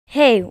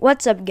Hey,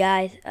 what's up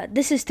guys?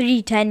 This is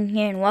 3D10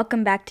 here and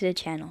welcome back to the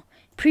channel.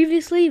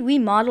 Previously, we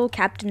modeled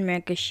Captain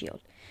America's shield.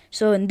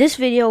 So in this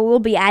video, we'll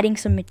be adding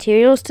some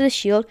materials to the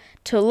shield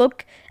to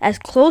look as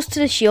close to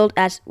the shield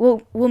as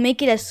we'll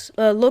make it as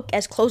look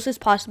as close as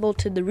possible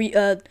to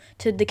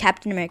the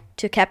Captain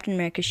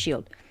America's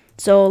shield.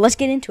 So let's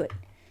get into it.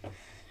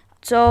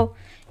 So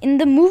in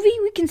the movie,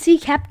 we can see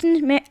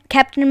Captain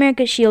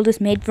America's shield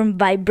is made from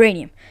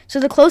vibranium. So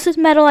the closest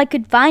metal I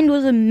could find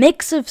was a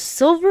mix of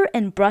silver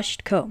and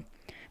brushed chrome.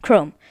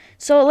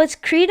 So let's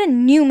create a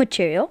new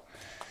material.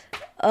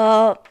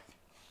 I'll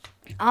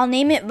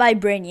name it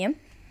vibranium.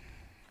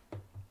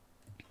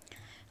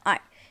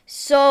 Alright.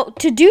 So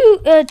so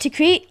we'll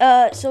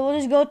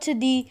just go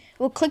to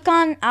we'll click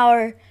on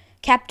our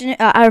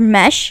our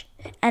mesh,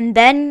 and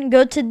then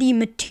go to the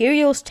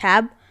materials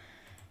tab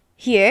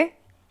here,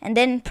 and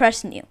then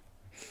press new.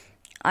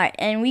 Alright,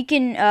 and we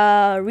can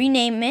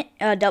rename it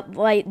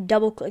by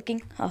double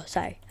clicking. Oh,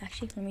 sorry.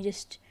 Actually, let me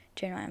just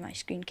turn on my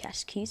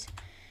screencast keys.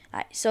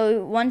 Alright,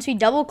 so once we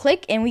double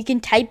click, and we can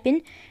type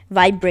in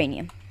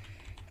vibranium.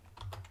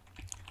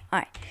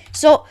 Alright,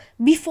 so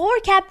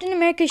before Captain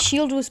America's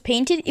shield was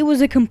painted, it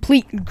was a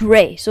complete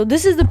gray. So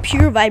this is the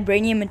pure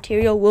vibranium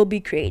material we'll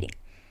be creating.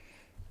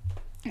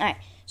 Alright,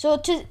 so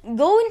to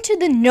go into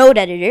the node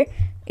editor,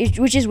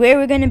 which is where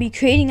we're going to be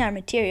creating our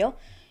material,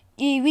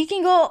 we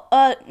can go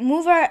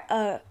move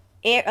our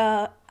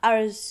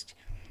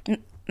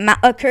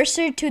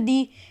cursor to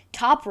the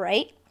top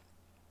right,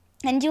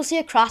 and you'll see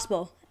a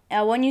crossbow.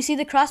 When you see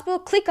the crossbow,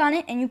 click on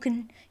it, and you'll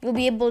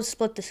be able to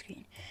split the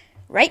screen.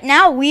 Right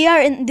now we are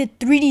in the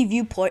 3D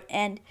viewport,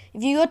 and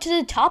if you go to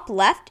the top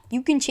left,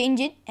 you can change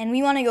it, and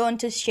we want to go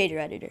into shader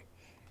editor.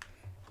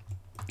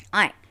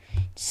 Alright,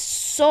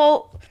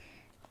 so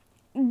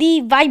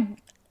any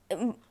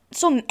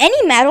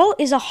metal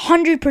is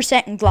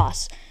 100%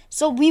 gloss.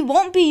 So we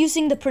won't be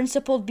using the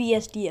principled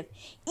BSDF,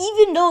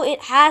 even though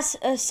it has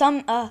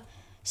some of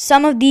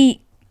the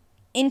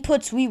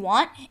inputs we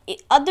want.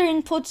 Other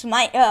inputs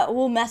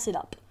will mess it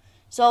up.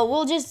 So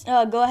we'll just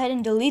go ahead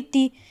and delete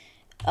the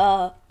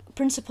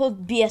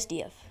principled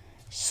BSDF.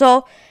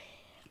 So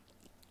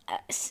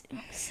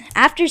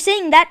after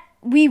saying that,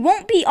 we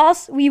won't be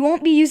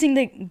using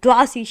the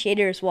glossy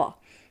shader as well.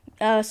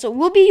 So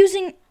we'll be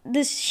using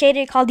this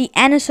shader called the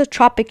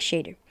anisotropic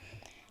shader.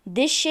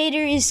 This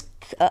shader is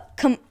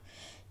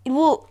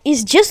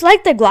is just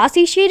like the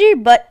glossy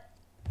shader, but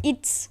you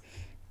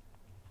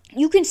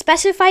can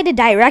specify the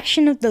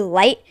direction of the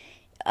light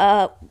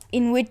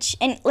in which,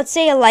 and let's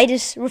say a light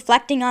is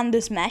reflecting on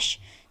this mesh.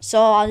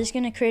 So I'm just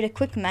gonna create a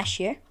quick mesh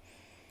here,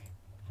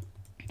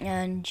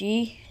 and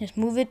just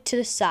move it to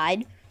the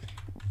side,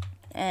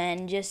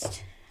 and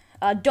just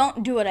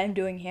don't do what I'm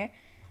doing here.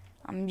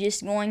 I'm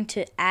just going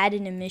to add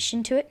an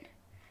emission to it.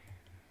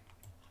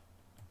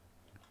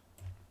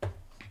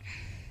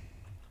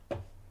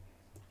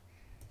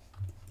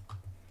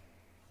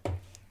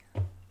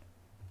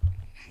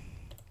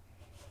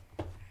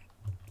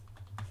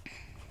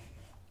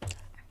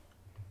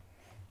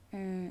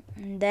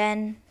 And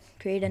then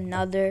create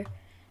another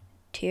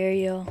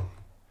material.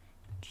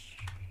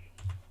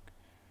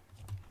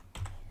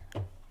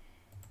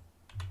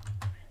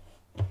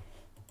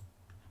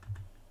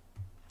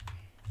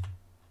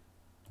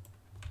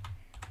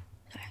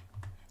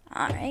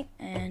 Alright,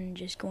 and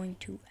just going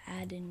to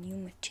add a new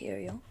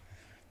material,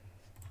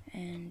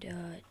 and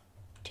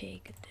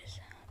take this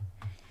out.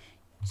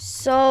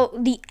 So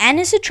the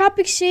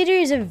anisotropic shader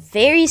is a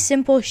very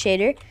simple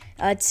shader.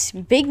 It's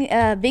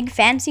big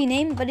fancy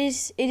name, but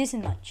it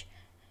isn't much.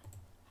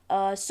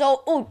 I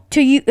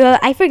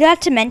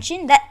forgot to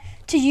mention that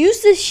to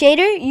use this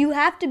shader, you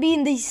have to be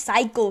in the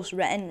Cycles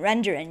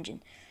render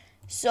engine.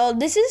 So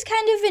this is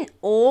kind of an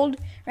old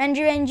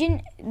render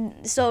engine.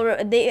 So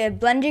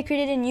Blender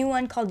created a new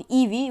one called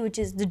Eevee, which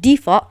is the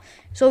default.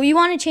 So we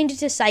want to change it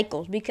to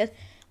Cycles because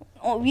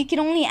we can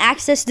only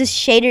access this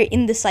shader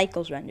in the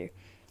Cycles render.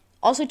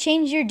 Also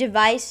change your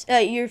device,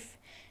 device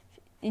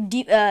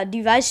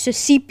to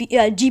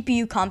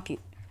GPU compute.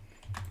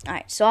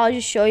 Alright, so I'll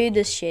just show you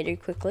this shader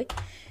quickly.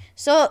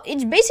 So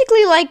it's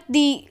basically like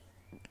the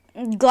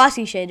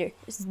glossy shader.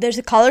 There's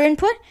a color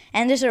input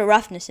and there's a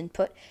roughness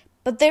input,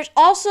 but there's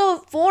also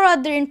three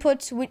other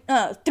inputs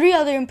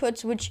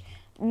which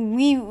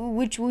we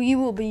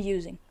will be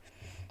using.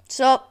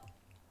 So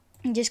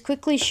just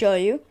quickly show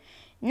you.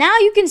 Now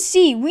you can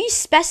see we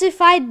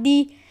specified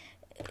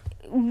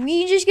I'm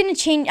just gonna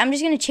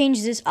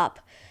change this up.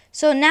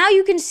 So now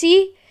you can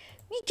see,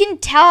 we can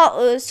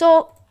tell,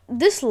 so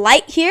this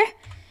light here,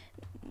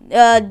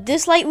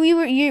 this light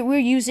we're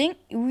using,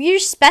 we're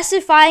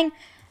specifying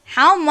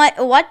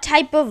what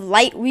type of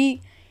light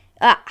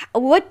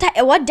what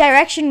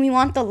direction we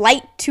want the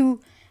light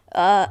to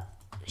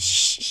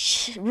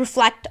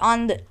reflect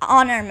on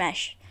our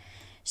mesh.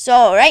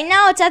 So right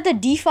now it's at the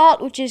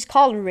default, which is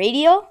called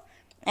radio,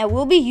 and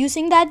we'll be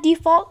using that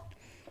default.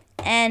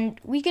 And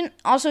we can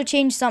also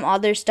change some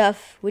other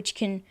stuff, which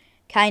can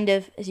kind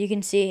of, as you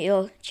can see,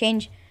 it'll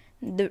change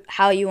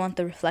how you want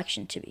the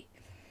reflection to be.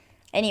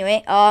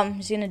 Anyway, I'm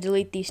just gonna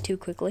delete these two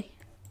quickly.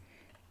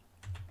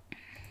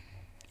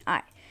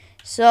 Alright,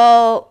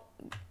 so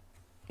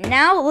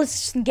now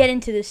let's get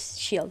into this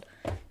shield.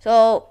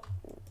 So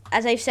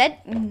as I've said,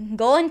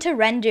 go into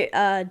render,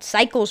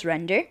 cycles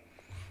render,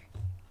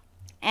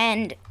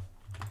 and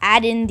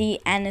add in the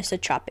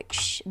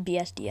anisotropic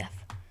BSDF.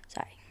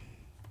 Sorry.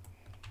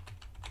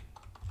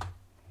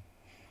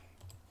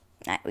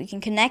 Alright, we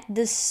can connect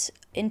this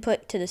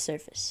input to the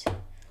surface.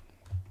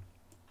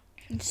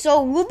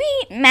 So we'll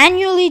be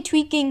manually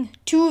tweaking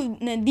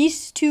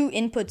these two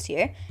inputs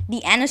here, the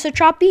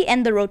anisotropy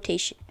and the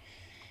rotation.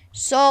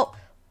 So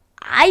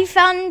I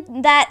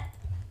found that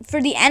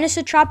for the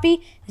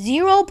anisotropy,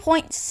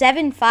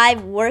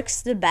 0.75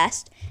 works the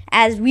best,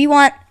 as we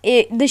want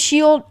the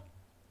shield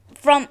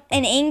from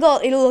an angle,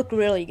 it'll look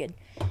really good.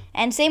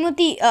 And same with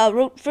the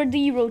for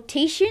the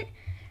rotation.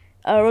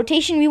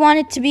 Rotation, we want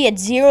it to be at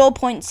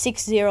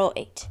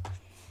 0.608.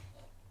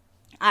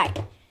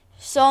 Alright,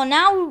 so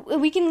now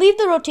we can leave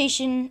the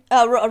rotation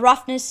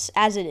roughness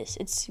as it is.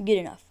 It's good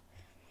enough.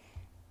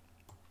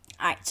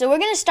 Alright, so we're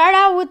gonna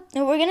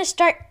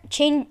start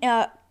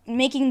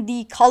making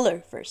the color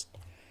first.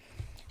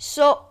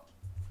 So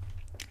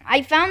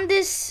I found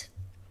this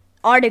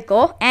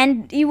article,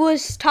 and it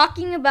was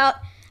talking about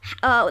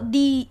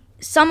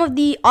some of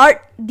the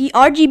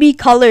RGB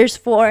colors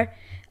for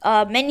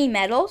many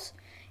metals,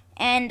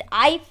 and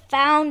I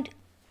found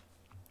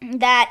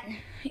that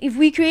if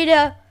we create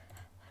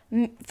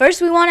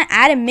first we want to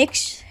add a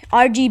mixed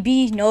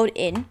RGB node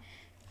in,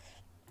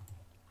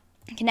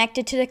 connect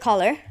it to the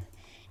color,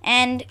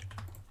 and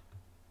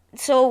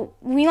so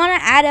we want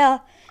to add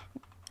a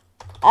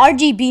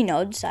RGB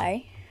node,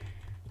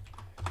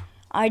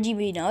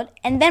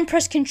 and then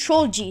press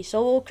Control G,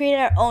 so we'll create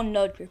our own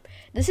node group.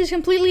 This is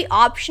completely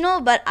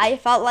optional, but I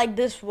felt like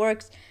this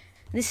works.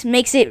 This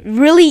makes it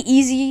really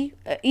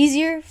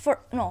easier for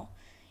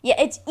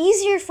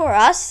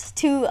us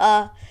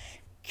to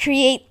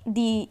create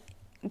the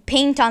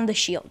paint on the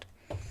shield.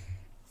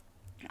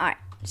 Alright,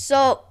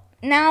 so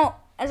now,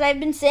 as I've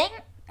been saying,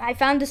 I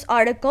found this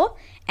article,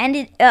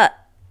 and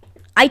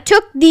I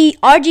took the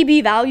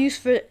RGB values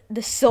for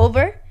the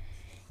silver,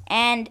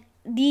 and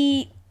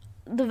the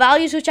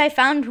values which I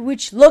found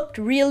which looked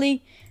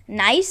really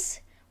nice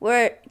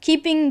were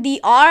keeping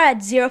the R at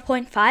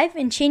 0.5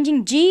 and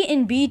changing G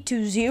and B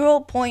to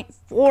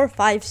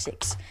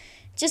 0.456.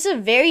 Just a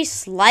very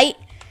slight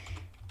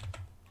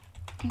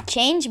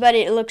change, but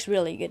it looks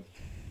really good.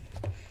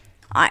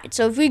 Alright,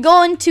 so if we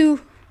go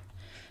into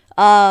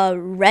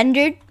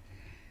rendered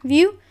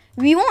view,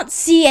 we won't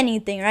see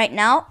anything right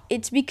now.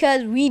 It's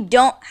because we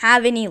don't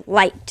have any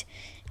light.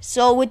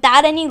 So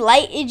without any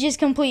light, it's just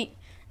complete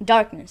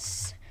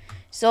darkness.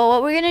 So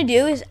what we're going to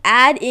do is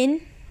add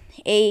in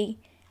a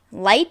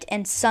light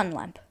and sun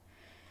lamp.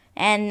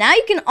 And now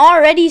you can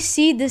already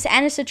see this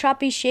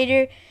anisotropy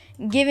shader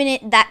giving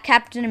it that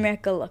Captain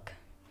America look.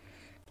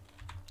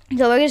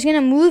 So we're just going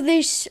to move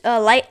this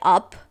light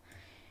up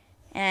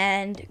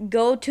and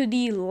go to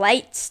the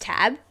lights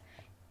tab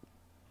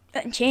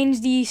and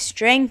change the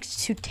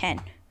strength to 10.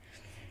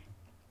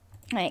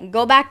 Alright,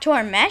 go back to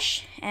our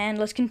mesh and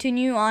let's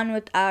continue on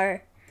with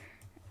our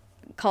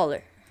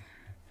color.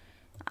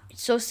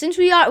 So since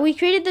we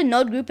created the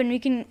node group, and we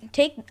can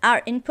take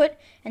our input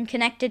and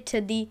connect it to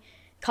the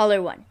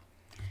color one.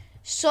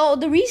 So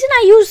the reason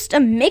I used a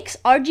mix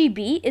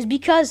RGB is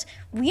because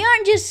we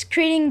aren't just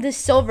creating the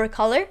silver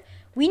color.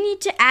 We need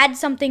to add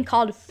something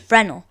called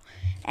Fresnel.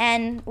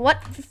 And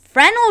what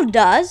Fresnel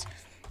does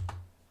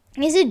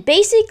is it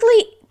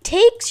basically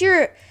takes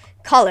your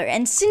color,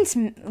 and since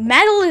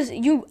metal is,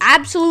 you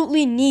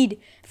absolutely need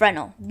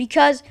Fresnel,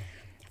 because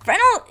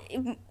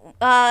Fresnel,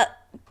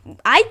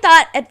 I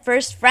thought at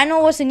first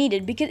Fresnel wasn't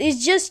needed because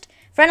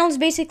Fresnel is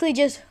basically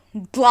just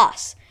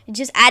gloss. It's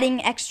just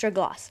adding extra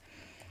gloss.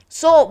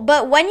 So,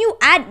 but when you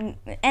add,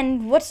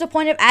 and what's the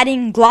point of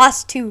adding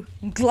gloss to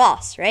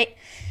gloss, right?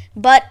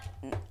 But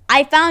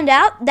I found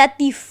out that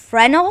the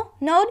Fresnel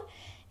node,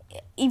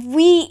 if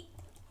we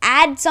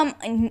add some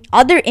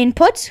other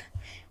inputs,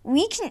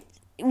 we can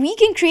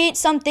create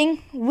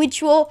something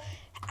which will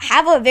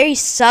have a very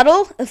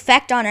subtle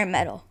effect on our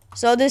metal.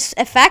 So this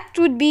effect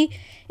would be,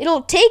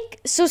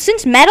 so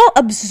since metal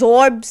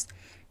absorbs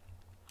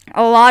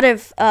a lot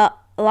of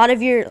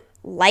your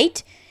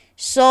light,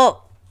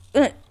 so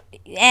that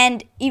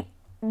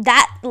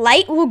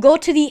light will go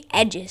to the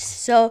edges.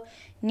 So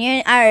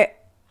near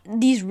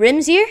these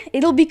rims here,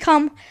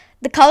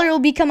 the color will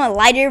become a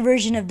lighter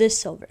version of this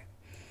silver.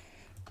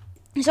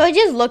 So it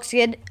just looks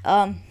good,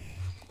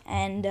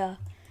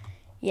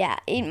 yeah,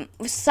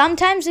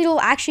 sometimes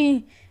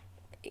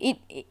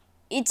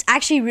it's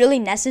actually really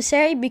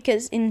necessary,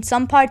 because in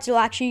some parts it'll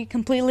actually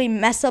completely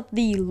mess up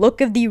the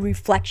look of the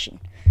reflection.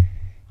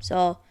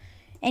 So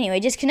anyway,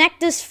 just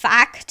connect this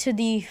FAC to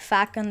the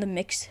FAC on the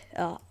mixed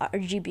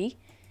RGB,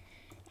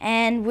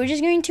 and we're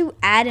just going to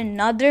add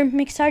another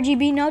mixed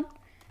RGB node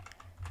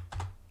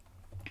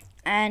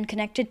and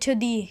connect it to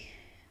the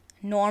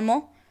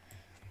normal,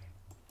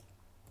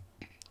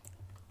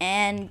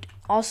 and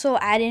also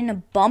add in a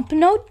bump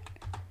node.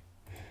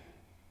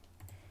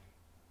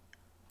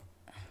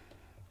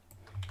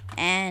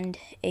 and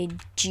a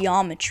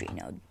geometry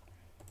node.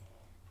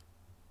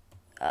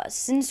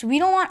 Since we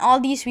don't want all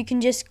these, we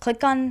can just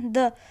click on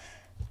the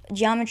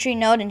geometry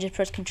node and just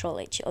press Control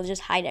H. It'll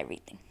just hide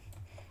everything.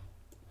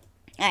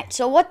 Alright,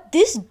 so what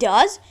this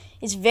does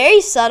is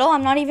very subtle.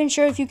 I'm not even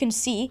sure if you can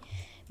see,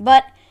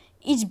 but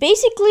it's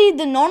basically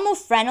the normal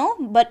Fresnel,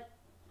 but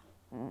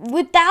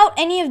without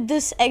any of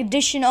this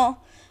additional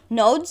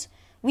nodes.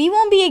 We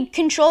won't be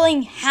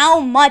controlling how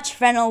much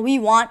Fresnel we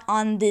want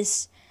on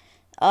this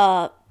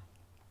on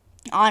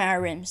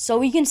our rims. So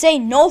we can say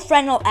no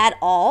Fresnel at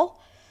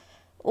all,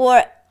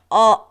 or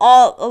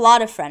a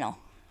lot of Fresnel.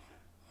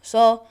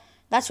 So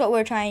that's what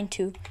we're trying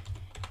to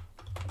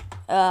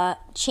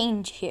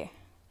change here.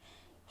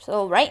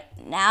 So right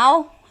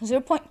now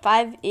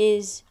 0.5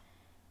 is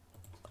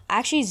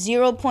actually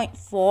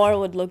 0.4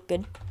 would look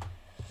good.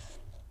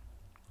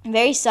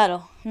 Very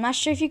subtle. I'm not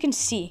sure if you can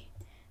see,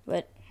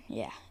 but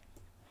yeah.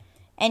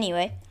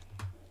 Anyway,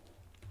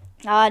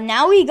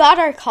 now we got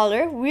our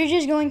color. We're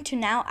just going to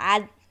now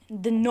add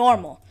the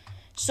normal.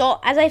 So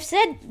as I've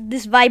said,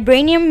 this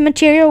vibranium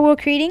material we're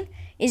creating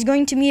is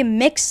going to be a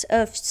mix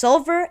of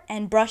silver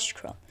and brushed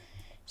chrome.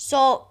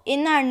 So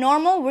in our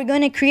normal, we're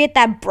going to create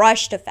that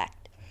brushed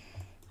effect.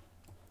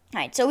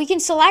 Alright, so we can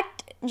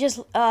select, just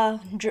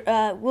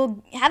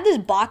we'll have this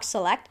box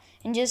select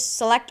and just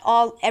select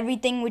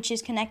everything which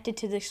is connected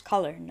to this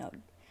color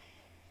node.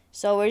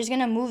 So we're just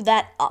going to move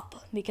that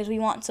up because we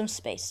want some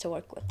space to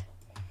work with.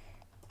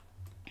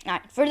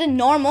 Alright, for the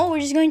normal, we're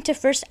just going to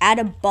first add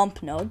a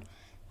bump node.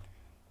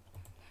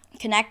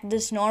 Connect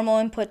this normal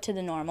input to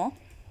the normal.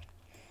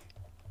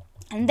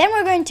 And then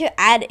we're going to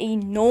add a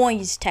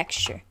noise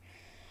texture.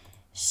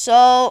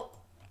 So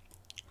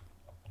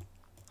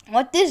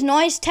what this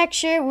noise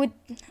texture would,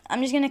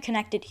 I'm just going to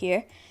connect it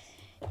here.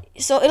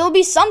 So it'll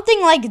be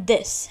something like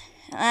this.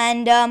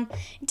 And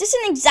it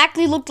doesn't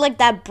exactly look like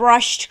that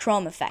brushed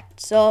chrome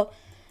effect. So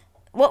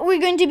what we're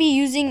going to be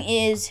using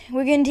is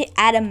we're going to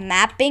add a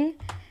mapping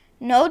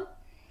node,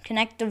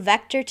 connect the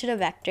vector to the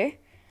vector,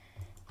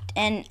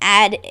 and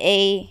add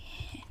a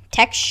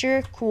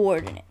texture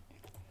coordinate.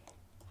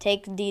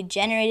 Take the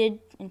generated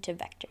into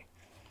vector.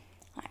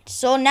 Alright,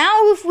 so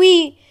now if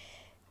we,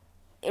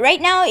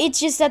 right now it's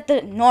just at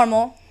the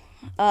normal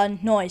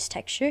noise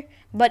texture,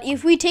 but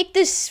if we take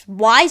this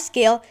Y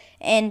scale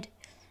and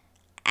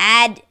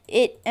add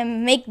it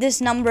and make this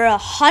number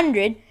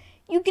 100,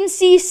 you can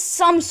see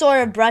some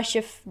sort of brushed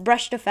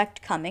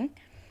effect coming.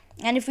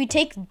 And if we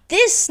take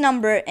this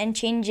number and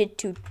change it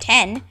to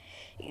 10,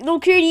 it'll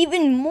create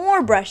even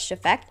more brushed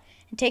effect.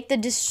 And take the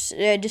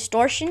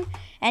distortion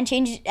and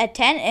change it at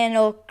 10, and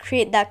it'll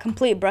create that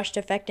complete brushed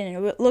effect,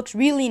 and it looks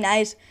really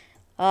nice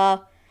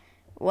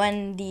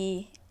when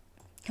we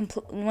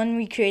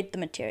create the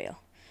material.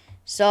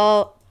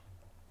 So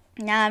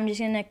now I'm just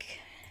gonna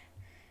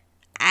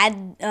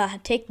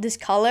take this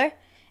color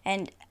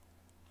and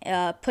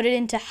put it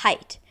into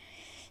height.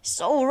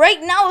 So right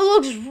now it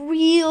looks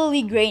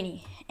really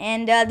grainy,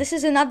 and this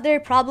is another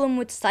problem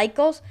with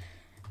cycles,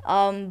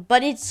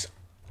 but it's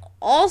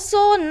also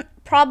a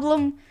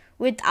problem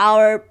with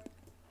our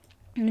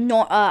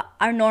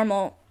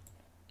normal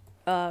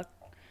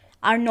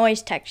our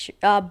noise texture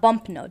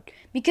bump node,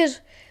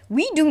 because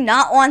we do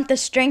not want the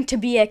strength to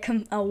be a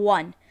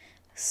 1,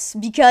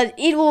 because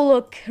it will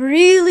look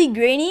really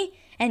grainy.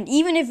 And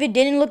even if it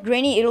didn't look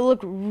grainy, it'll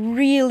look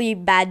really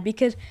bad,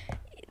 because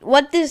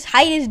what this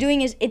height is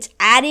doing is it's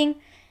adding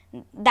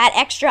that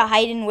extra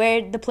height in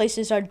where the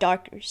places are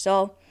darker.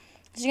 So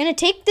it's going to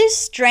take this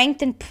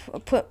strength and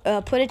put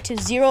it to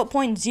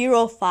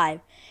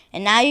 0.05.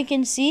 And now you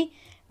can see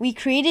we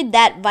created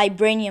that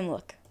vibranium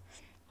look.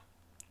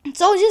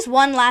 So just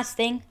one last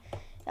thing.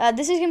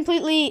 This is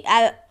completely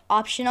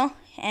optional.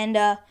 And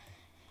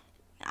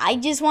I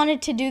just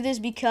wanted to do this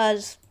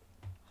because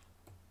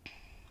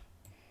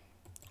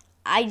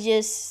I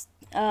just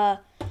want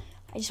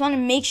to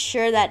make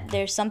sure that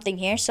there's something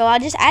here. So I'll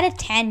just add a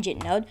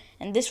tangent node,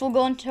 and this will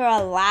go into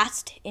our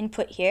last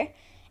input here,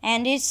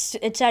 and it's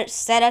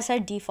set as our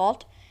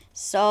default.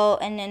 So,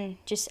 and then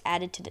just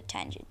add it to the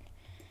tangent.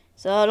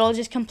 So it'll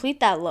just complete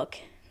that look.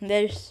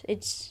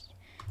 It's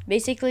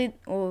basically,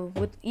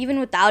 even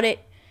without it,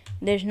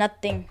 there's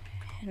nothing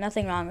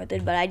wrong with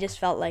it. But I just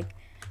felt like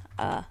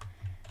I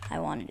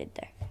wanted it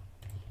there.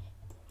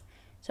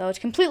 So it's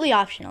completely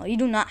optional. You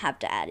do not have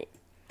to add it.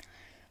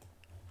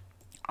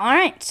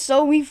 Alright,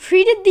 so we've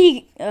created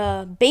the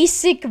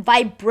basic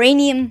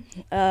vibranium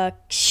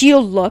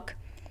shield look.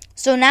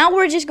 So now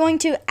we're just going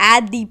to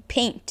add the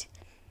paint,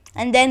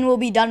 and then we'll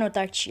be done with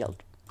our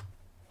shield.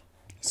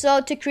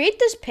 So to create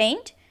this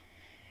paint,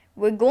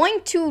 we're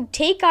going to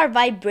take our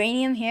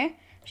vibranium here.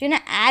 We're going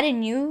to add a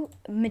new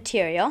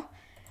material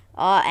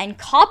and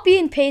copy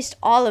and paste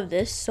all of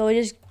this. So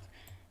just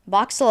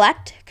box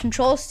select,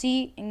 Control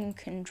C, and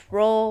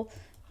Control.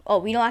 Oh,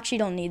 we actually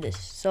don't need this,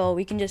 so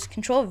we can just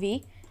Control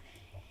V.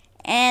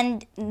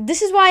 And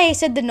this is why I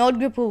said the node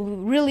group will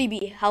really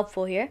be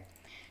helpful here.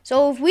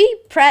 So if we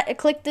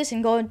click this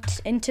and go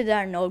into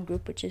our node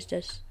group, which is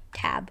just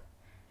tab.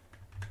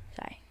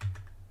 Sorry.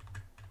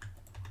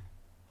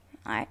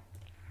 Alright.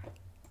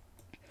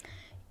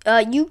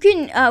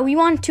 we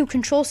want to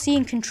Control C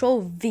and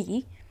Control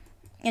V,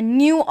 a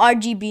new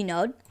RGB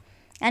node,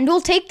 and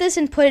we'll take this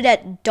and put it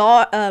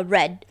at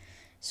red.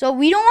 So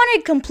we don't want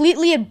it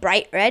completely a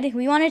bright red.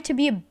 We want it to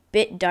be a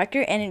bit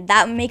darker, and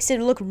that makes it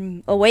look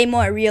way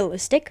more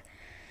realistic.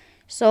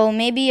 So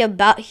maybe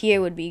about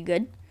here would be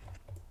good.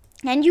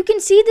 And you can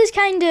see this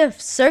kind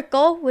of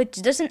circle, which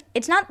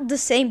it's not the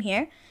same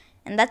here,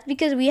 and that's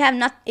because we have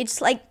not.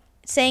 It's like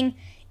saying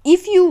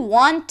if you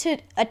want to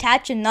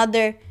attach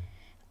another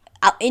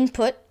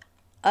input,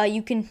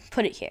 you can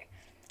put it here,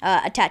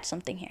 attach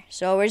something here.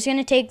 So we're just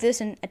gonna take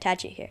this and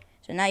attach it here.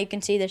 So now you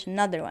can see there's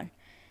another one.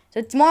 So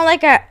it's more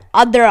like our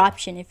other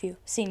option if you've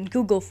seen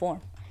Google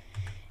form.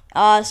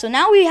 So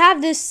now we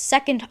have this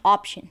second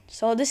option.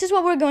 So this is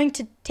what we're going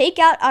to take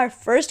out our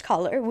first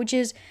color, which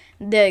is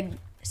the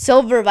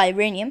silver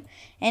vibranium,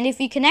 and if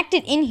we connect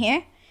it in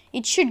here,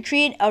 it should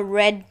create a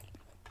red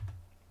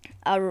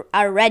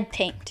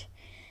paint.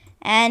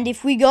 And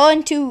if we go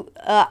into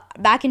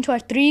back into our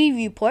 3D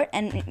viewport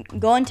and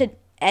go into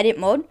edit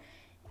mode,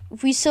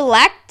 if we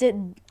select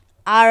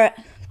our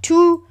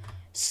two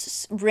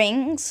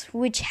rings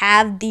which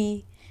have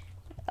the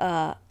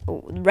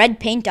red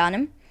paint on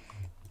them,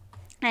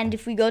 and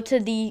if we go to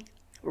the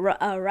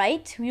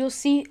right, you'll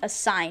see a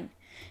sign.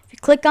 If you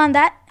click on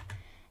that,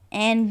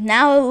 and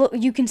now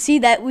you can see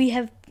that we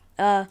have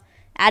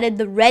added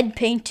the red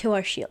paint to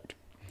our shield.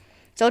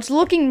 So it's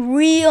looking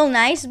real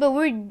nice, but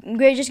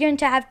we're just going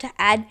to have to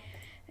add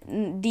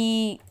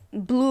the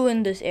blue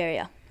in this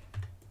area.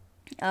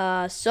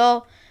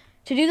 So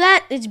to do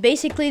that, it's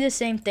basically the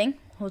same thing.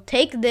 We'll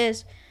take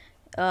this,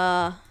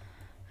 copy,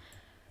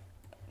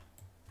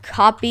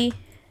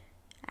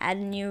 add a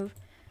new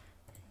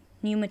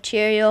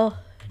material,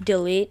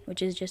 delete,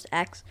 which is just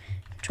X,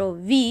 Control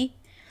V,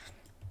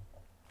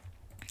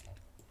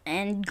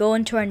 and go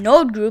into our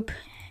node group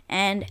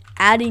and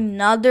add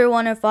another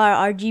one of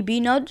our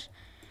RGB nodes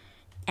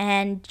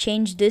and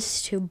change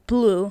this to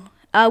blue.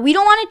 We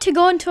don't want it to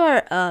go into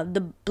our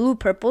the blue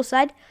purple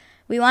side.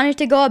 We want it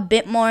to go a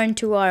bit more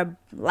into our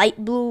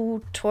light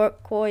blue,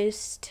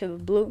 turquoise to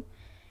blue,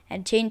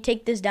 and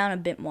take this down a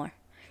bit more.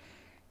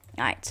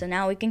 Alright, so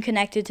now we can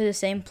connect it to the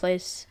same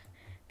place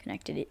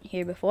connected it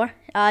here before.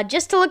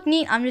 Just to look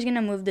neat, I'm just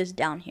gonna move this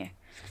down here.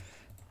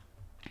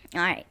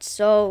 Alright,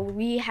 so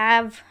we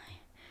have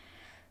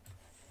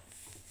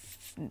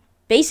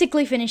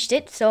basically finished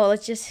it. So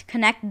let's just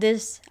connect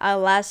this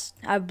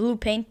our blue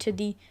paint to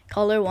the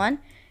color one.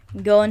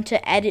 Go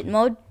into edit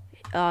mode,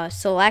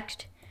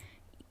 select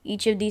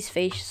each of these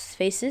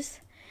faces,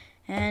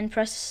 and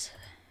press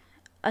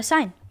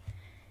assign.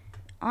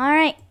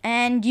 Alright,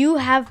 and you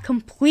have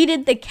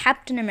completed the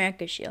Captain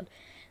America shield.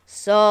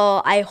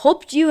 So I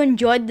hope you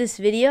enjoyed this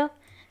video.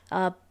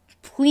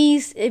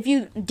 Please, if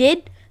you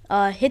did,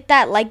 hit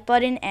that like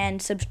button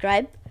and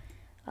subscribe.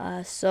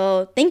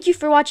 So thank you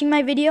for watching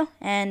my video,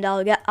 and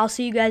I'll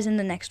see you guys in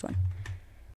the next one.